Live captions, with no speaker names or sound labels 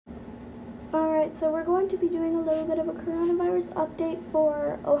Alright, so we're going to be doing a little bit of a coronavirus update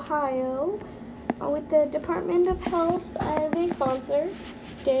for Ohio with the Department of Health as a sponsor.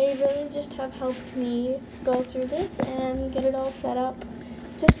 They really just have helped me go through this and get it all set up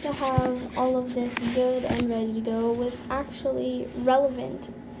just to have all of this good and ready to go with actually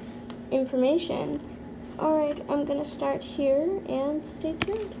relevant information. Alright, I'm going to start here and stay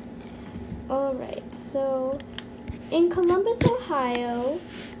tuned. Alright, so in Columbus, Ohio,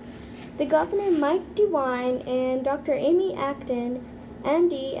 the Governor Mike DeWine and Dr. Amy Acton,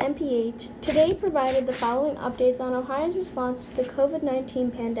 MD, MPH, today provided the following updates on Ohio's response to the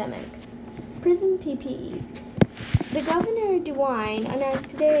COVID-19 pandemic. Prison PPE. The Governor DeWine announced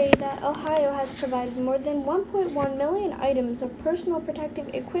today that Ohio has provided more than 1.1 million items of personal protective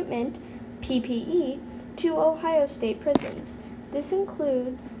equipment, PPE, to Ohio state prisons. This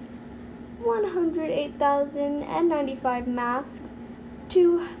includes 108,095 masks,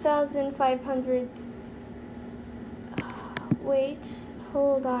 2,500,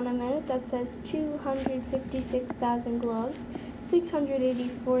 hold on a minute, that says 256,000 gloves,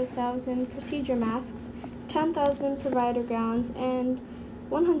 684,000 procedure masks, 10,000 provider gowns, and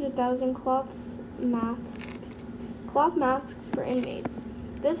 100,000 cloth masks for inmates.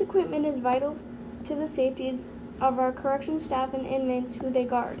 This equipment is vital to the safety of our correction staff and inmates who they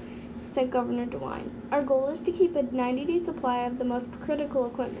guard, said Governor DeWine. Our goal is to keep a 90-day supply of the most critical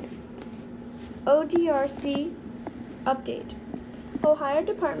equipment. ODRC update. Ohio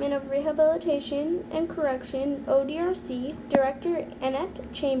Department of Rehabilitation and Correction, ODRC, Director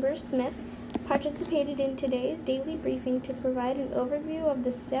Annette Chambers Smith participated in today's daily briefing to provide an overview of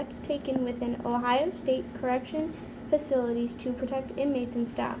the steps taken within Ohio State correction facilities to protect inmates and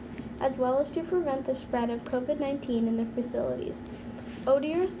staff, as well as to prevent the spread of COVID-19 in the facilities.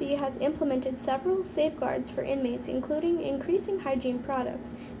 ODRC has implemented several safeguards for inmates, including increasing hygiene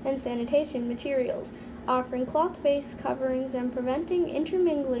products and sanitation materials, offering cloth face coverings, and preventing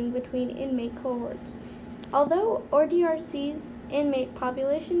intermingling between inmate cohorts. Although ODRC's inmate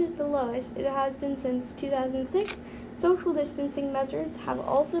population is the lowest it has been since 2006, social distancing measures have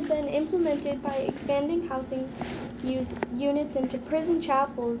also been implemented by expanding housing units into prison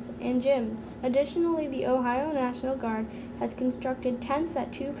chapels and gyms. Additionally, the Ohio National Guard has constructed tents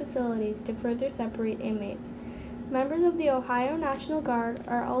at 2 facilities to further separate inmates. Members of the Ohio National Guard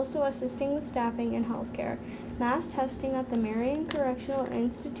are also assisting with staffing and health care. Mass testing at the Marion Correctional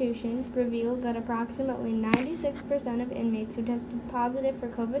Institution revealed that approximately 96% of inmates who tested positive for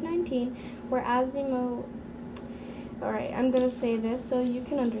COVID-19 were I'm going to say this so you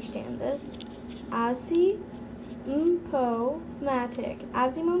can understand this.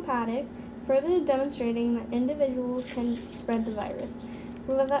 Asymptomatic, further demonstrating that individuals can spread the virus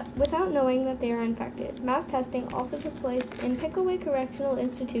without knowing that they are infected. Mass testing also took place in Pickaway Correctional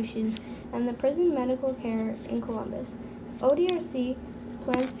Institution and the Prison Medical Care in Columbus. ODRC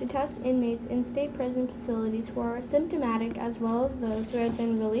plans to test inmates in state prison facilities who are symptomatic, as well as those who have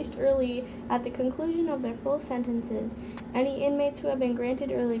been released early at the conclusion of their full sentences. Any inmates who have been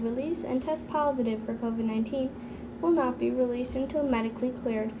granted early release and test positive for COVID-19 will not be released until medically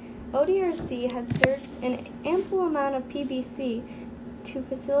cleared. ODRC has served an ample amount of PPE to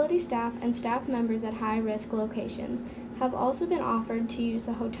facility staff, and staff members at high-risk locations have also been offered to use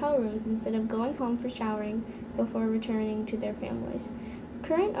the hotel rooms instead of going home for showering before returning to their families.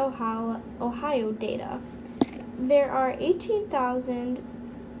 Current Ohio data. There are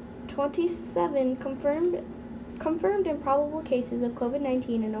 18,027 confirmed and probable cases of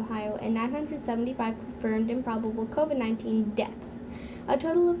COVID-19 in Ohio and 975 confirmed and probable COVID-19 deaths. A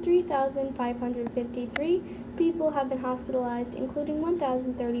total of 3,553 people have been hospitalized, including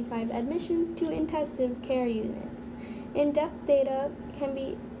 1,035 admissions to intensive care units. In-depth data can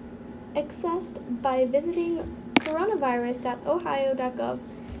be accessed by visiting coronavirus.ohio.gov.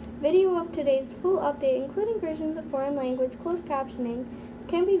 Video of today's full update, including versions of foreign language closed captioning,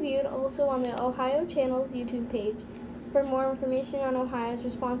 can be viewed also on the Ohio Channel's YouTube page. For more information on Ohio's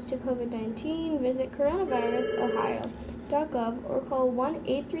response to COVID-19, visit coronavirusohio.gov or call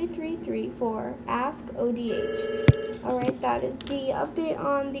 1-833-34-ASK-ODH. Alright, that is the update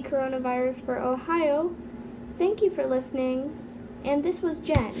on the coronavirus for Ohio. Thank you for listening, and this was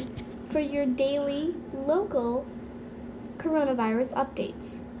Jen for your daily local coronavirus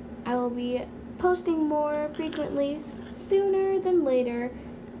updates. I will be posting more frequently sooner than later,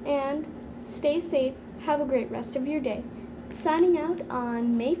 and stay safe. Have a great rest of your day. Signing out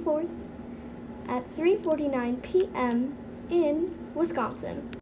on May 4th at 3:49 p.m. in Wisconsin.